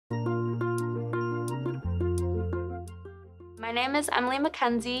My name is Emily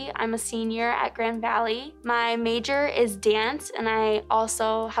McKenzie. I'm a senior at Grand Valley. My major is dance, and I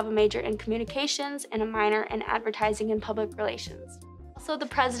also have a major in communications and a minor in advertising and public relations. Also the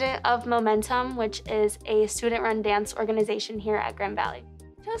president of Momentum, which is a student-run dance organization here at Grand Valley.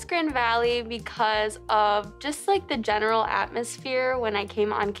 I chose Grand Valley because of just like the general atmosphere when I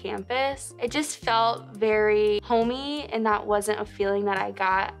came on campus. It just felt very homey, and that wasn't a feeling that I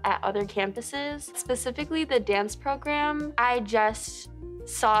got at other campuses. Specifically the dance program, I just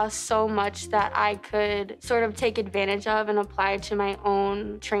saw so much that I could sort of take advantage of and apply to my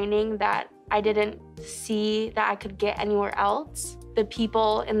own training that I didn't see that I could get anywhere else. The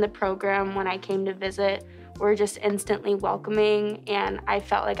people in the program when I came to visit were just instantly welcoming, and I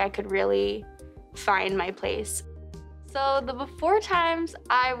felt like I could really find my place. So the before times,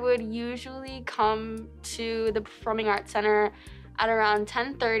 I would usually come to the Performing Arts Center at around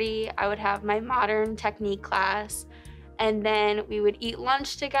 10:30. I would have my modern technique class, and then we would eat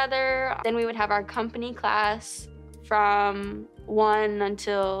lunch together. Then we would have our company class from 1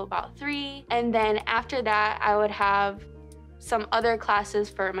 until about 3. And then after that, I would have some other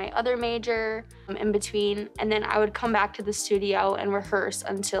classes for my other major in between, and then I would come back to the studio and rehearse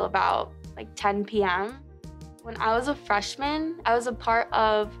until about like 10 p.m. When I was a freshman, I was a part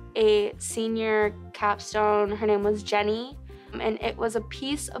of a senior capstone. Her name was Jenny, and it was a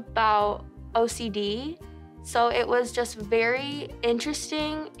piece about OCD. So it was just very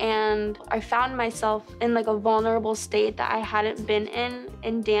interesting, and I found myself in like a vulnerable state that I hadn't been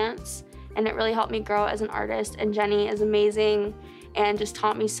in dance. And it really helped me grow as an artist. And Jenny is amazing and just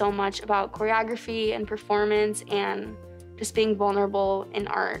taught me so much about choreography and performance and just being vulnerable in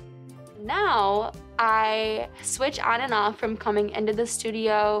art. Now I switch on and off from coming into the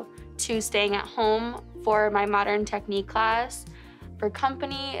studio to staying at home for my modern technique class. For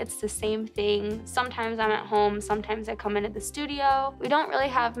company, it's the same thing. Sometimes I'm at home, sometimes I come into the studio. We don't really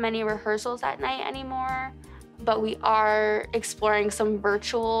have many rehearsals at night anymore, but we are exploring some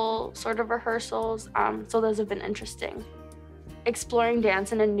virtual sort of rehearsals, so those have been interesting. Exploring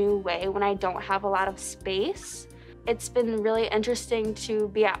dance in a new way when I don't have a lot of space. It's been really interesting to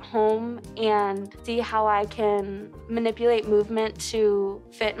be at home and see how I can manipulate movement to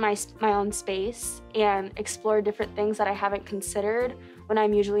fit my own space and explore different things that I haven't considered when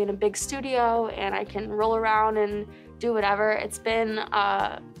I'm usually in a big studio and I can roll around and do whatever. It's been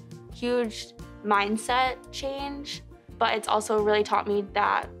a huge mindset change, but it's also really taught me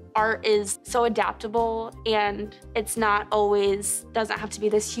that art is so adaptable, and it's not always, doesn't have to be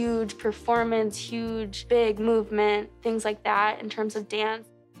this huge performance, huge, big movement, things like that in terms of dance.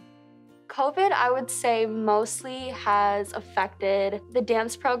 COVID, I would say, mostly has affected the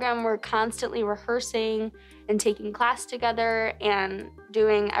dance program. We're constantly rehearsing and taking class together and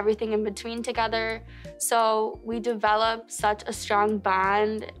doing everything in between together. So we develop such a strong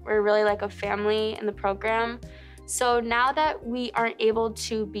bond. We're really like a family in the program. So now that we aren't able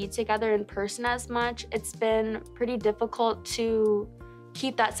to be together in person as much, it's been pretty difficult to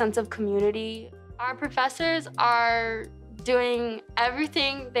keep that sense of community. Our professors are doing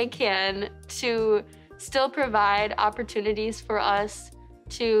everything they can to still provide opportunities for us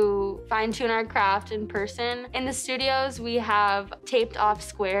to fine-tune our craft in person. In the studios, we have taped off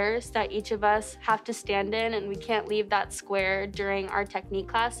squares that each of us have to stand in, and we can't leave that square during our technique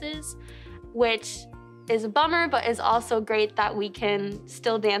classes, which is a bummer, but is also great that we can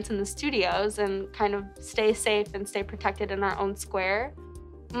still dance in the studios and kind of stay safe and stay protected in our own square.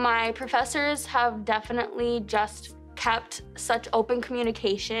 My professors have definitely just kept such open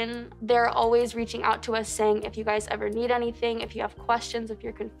communication. They're always reaching out to us saying, if you guys ever need anything, if you have questions, if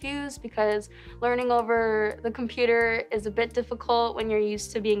you're confused, because learning over the computer is a bit difficult when you're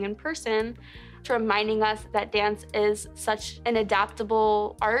used to being in person, reminding us that dance is such an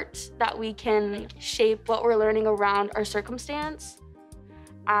adaptable art that we can shape what we're learning around our circumstance.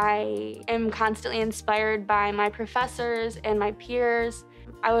 I am constantly inspired by my professors and my peers.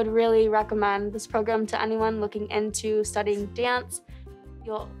 I would really recommend this program to anyone looking into studying dance.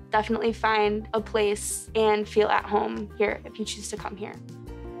 You'll definitely find a place and feel at home here if you choose to come here.